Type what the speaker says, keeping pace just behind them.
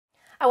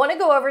I want to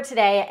go over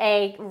today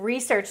a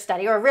research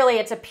study, or really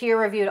it's a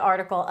peer-reviewed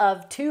article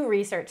of 2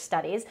 research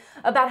studies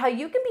about how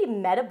you can be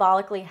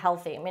metabolically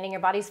healthy, meaning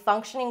your body's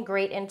functioning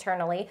great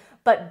internally,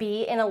 but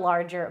be in a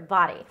larger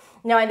body.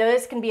 Now, I know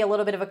this can be a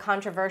little bit of a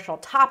controversial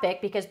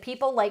topic because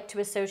people like to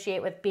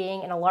associate with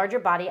being in a larger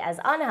body as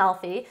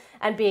unhealthy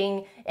and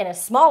being in a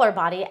smaller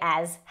body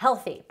as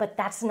healthy, but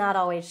that's not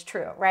always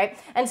true, right?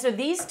 And so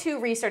these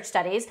 2 research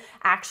studies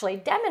actually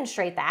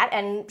demonstrate that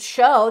and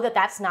show that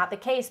that's not the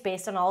case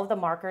based on all of the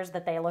markers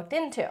that they looked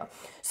into.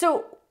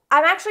 So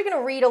I'm actually going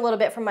to read a little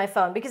bit from my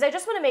phone because I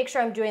just want to make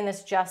sure I'm doing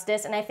this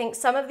justice. And I think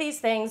some of these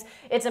things,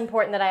 it's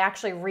important that I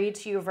actually read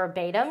to you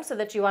verbatim so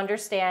that you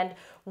understand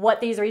what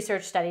these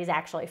research studies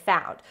actually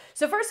found.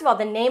 So first of all,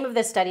 the name of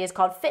this study is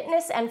called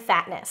Fitness and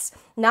Fatness.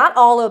 Not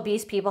all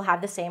obese people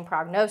have the same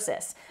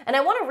prognosis. And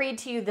I want to read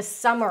to you the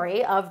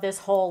summary of this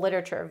whole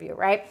literature review,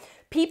 right?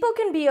 People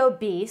can be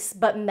obese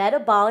but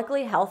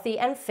metabolically healthy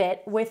and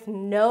fit with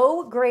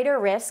no greater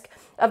risk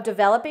of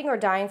developing or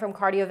dying from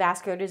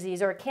cardiovascular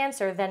disease or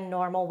cancer than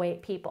normal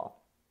weight people.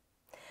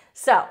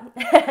 So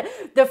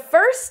the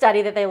first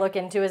study that they look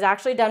into is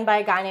actually done by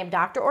a guy named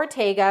Dr.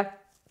 Ortega,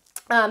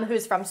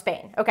 who's from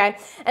Spain, okay?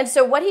 And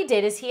so what he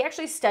did is he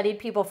actually studied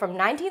people from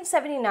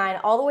 1979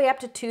 all the way up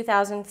to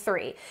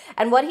 2003.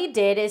 And what he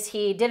did is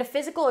he did a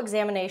physical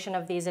examination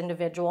of these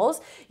individuals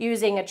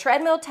using a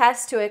treadmill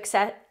test to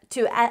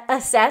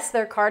assess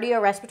their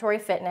cardiorespiratory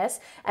fitness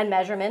and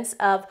measurements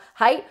of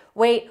height,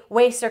 weight,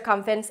 waist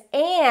circumference,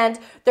 and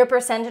their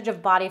percentage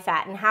of body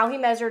fat. And how he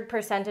measured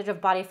percentage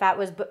of body fat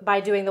was by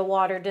doing the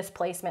water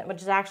displacement,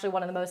 which is actually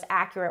one of the most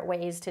accurate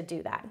ways to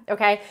do that,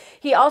 okay?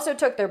 He also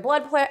took their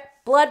blood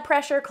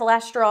pressure,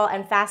 cholesterol,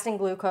 and fasting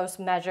glucose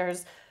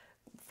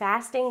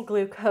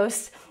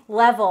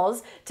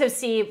levels to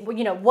see,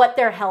 what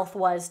their health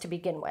was to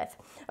begin with.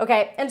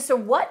 Okay, and so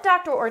what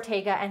Dr.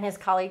 Ortega and his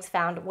colleagues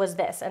found was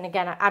this, and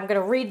again, I'm going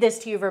to read this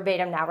to you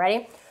verbatim now,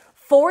 ready?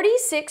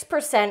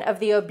 46% of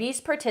the obese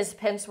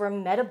participants were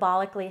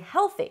metabolically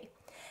healthy.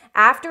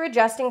 After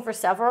adjusting for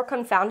several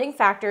confounding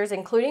factors,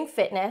 including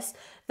fitness,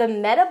 the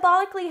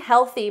metabolically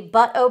healthy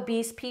but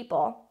obese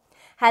people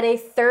had a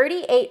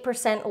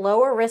 38%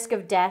 lower risk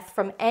of death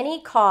from any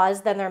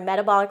cause than their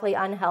metabolically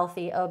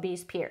unhealthy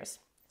obese peers.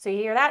 So you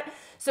hear that?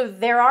 So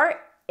there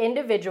are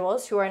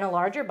individuals who are in a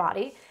larger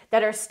body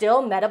that are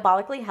still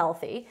metabolically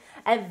healthy,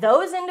 and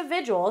those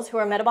individuals who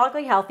are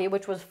metabolically healthy,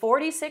 which was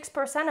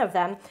 46% of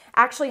them,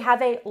 actually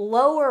have a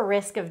lower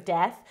risk of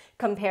death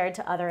compared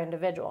to other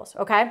individuals,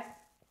 okay?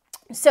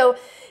 So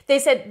they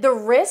said the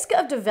risk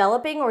of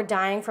developing or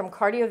dying from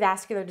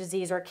cardiovascular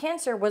disease or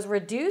cancer was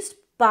reduced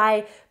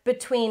by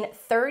between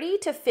 30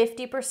 to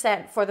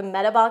 50% for the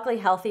metabolically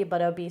healthy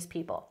but obese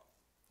people.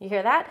 You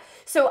hear that?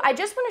 So I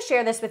just want to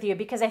share this with you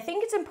because I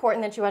think it's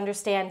important that you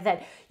understand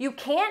that you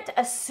can't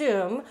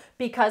assume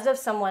because of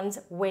someone's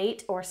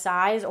weight or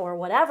size or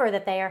whatever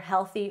that they are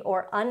healthy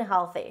or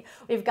unhealthy.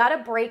 We've got to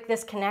break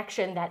this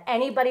connection that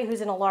anybody who's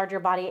in a larger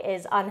body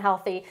is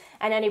unhealthy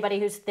and anybody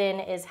who's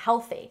thin is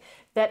healthy.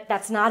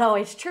 That's not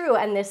always true,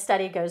 and this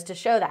study goes to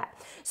show that.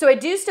 So I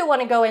do still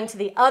want to go into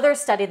the other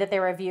study that they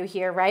review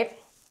here, right?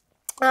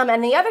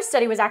 And the other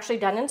study was actually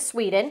done in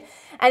Sweden,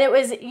 and it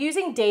was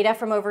using data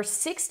from over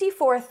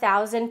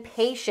 64,000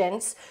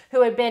 patients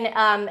who had been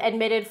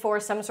admitted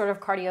for some sort of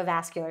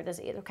cardiovascular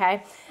disease,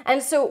 okay?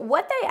 And so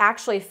what they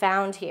actually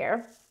found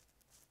here,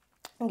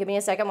 give me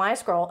a second while I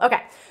scroll.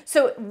 Okay,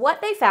 so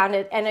what they found,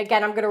 and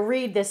again, I'm going to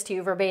read this to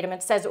you verbatim.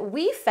 It says,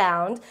 we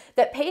found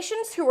that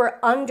patients who were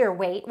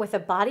underweight with a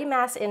body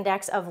mass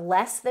index of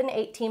less than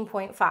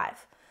 18.5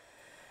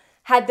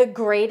 had the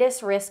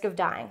greatest risk of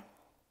dying.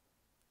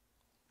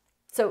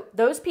 So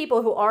those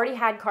people who already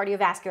had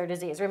cardiovascular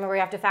disease, remember we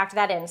have to factor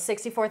that in,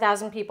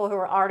 64,000 people who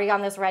are already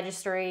on this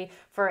registry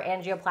for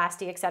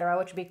angioplasty, et cetera,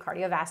 which would be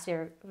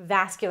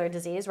cardiovascular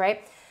disease,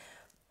 right?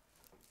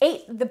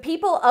 The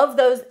people of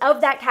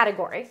that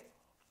category,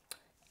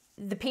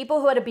 the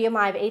people who had a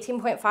BMI of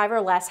 18.5 or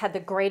less had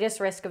the greatest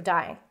risk of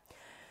dying.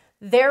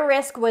 Their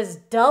risk was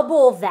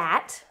double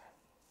that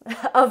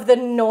of the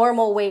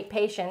normal weight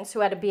patients who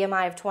had a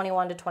BMI of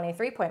 21 to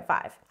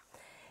 23.5.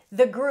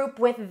 The group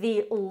with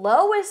the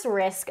lowest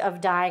risk of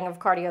dying of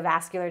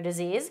cardiovascular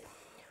disease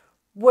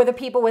were the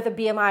people with a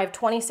BMI of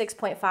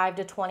 26.5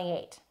 to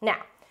 28. Now,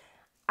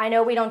 I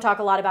know we don't talk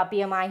a lot about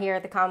BMI here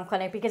at the Common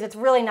Clinic because it's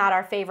really not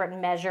our favorite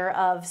measure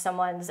of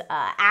someone's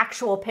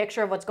actual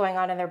picture of what's going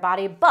on in their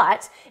body,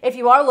 but if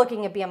you are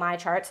looking at BMI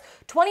charts,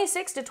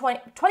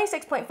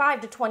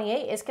 26.5 to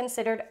 28 is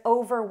considered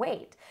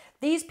overweight.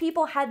 These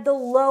people had the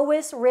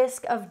lowest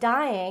risk of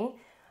dying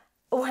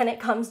when it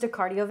comes to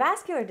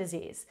cardiovascular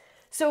disease.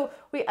 So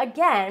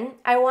again,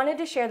 I wanted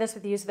to share this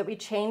with you so that we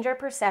change our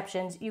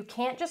perceptions. You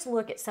can't just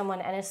look at someone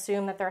and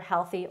assume that they're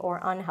healthy or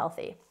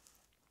unhealthy.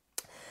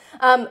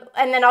 And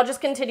then I'll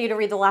just continue to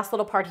read the last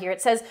little part here. It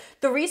says,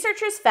 the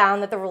researchers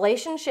found that the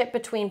relationship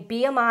between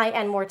BMI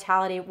and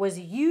mortality was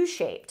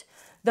U-shaped.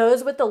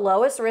 Those with the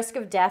lowest risk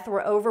of death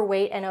were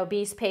overweight and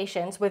obese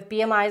patients with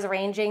BMIs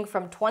ranging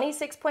from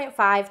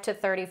 26.5 to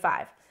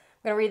 35.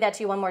 going to read that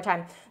to you one more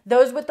time.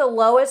 Those with the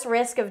lowest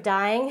risk of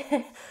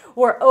dying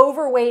were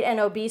overweight and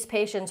obese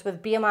patients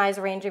with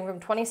BMIs ranging from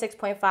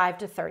 26.5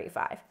 to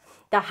 35.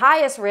 The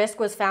highest risk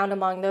was found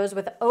among those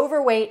with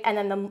overweight and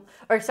then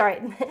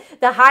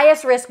the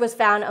highest risk was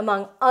found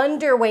among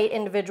underweight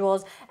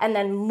individuals and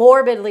then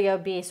morbidly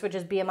obese, which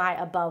is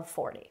BMI above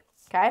 40,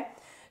 okay?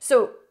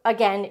 So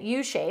again,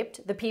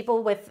 U-shaped, the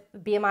people with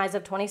BMIs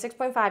of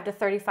 26.5 to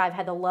 35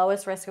 had the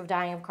lowest risk of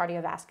dying of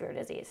cardiovascular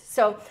disease.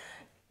 So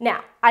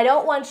now, I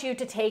don't want you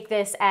to take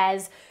this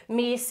as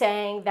me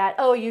saying that,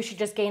 oh, you should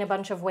just gain a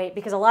bunch of weight,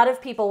 because a lot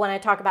of people, when I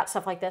talk about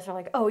stuff like this, are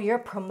like, oh, you're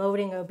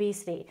promoting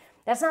obesity.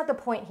 That's not the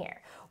point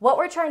here. What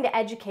we're trying to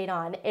educate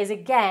on is,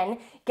 again,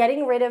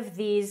 getting rid of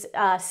these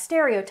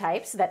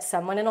stereotypes that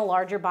someone in a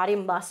larger body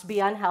must be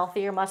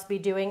unhealthy or must be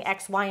doing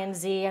X, Y, and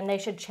Z, and they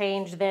should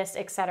change this,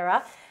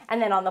 etc.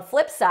 And then on the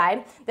flip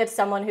side, that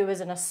someone who is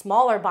in a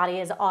smaller body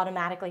is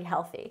automatically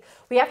healthy.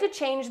 We have to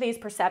change these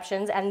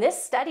perceptions, and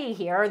this study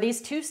here, or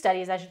these two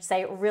studies, I should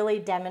say, really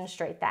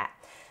demonstrate that.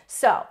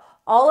 So,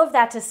 all of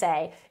that to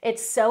say,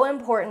 it's so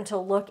important to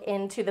look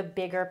into the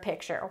bigger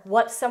picture,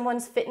 what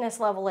someone's fitness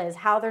level is,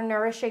 how they're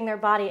nourishing their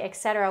body,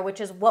 etc.,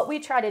 which is what we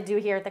try to do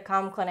here at the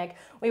Calm Clinic.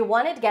 We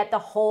want to get the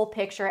whole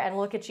picture and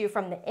look at you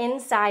from the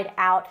inside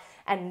out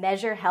and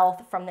measure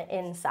health from the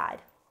inside.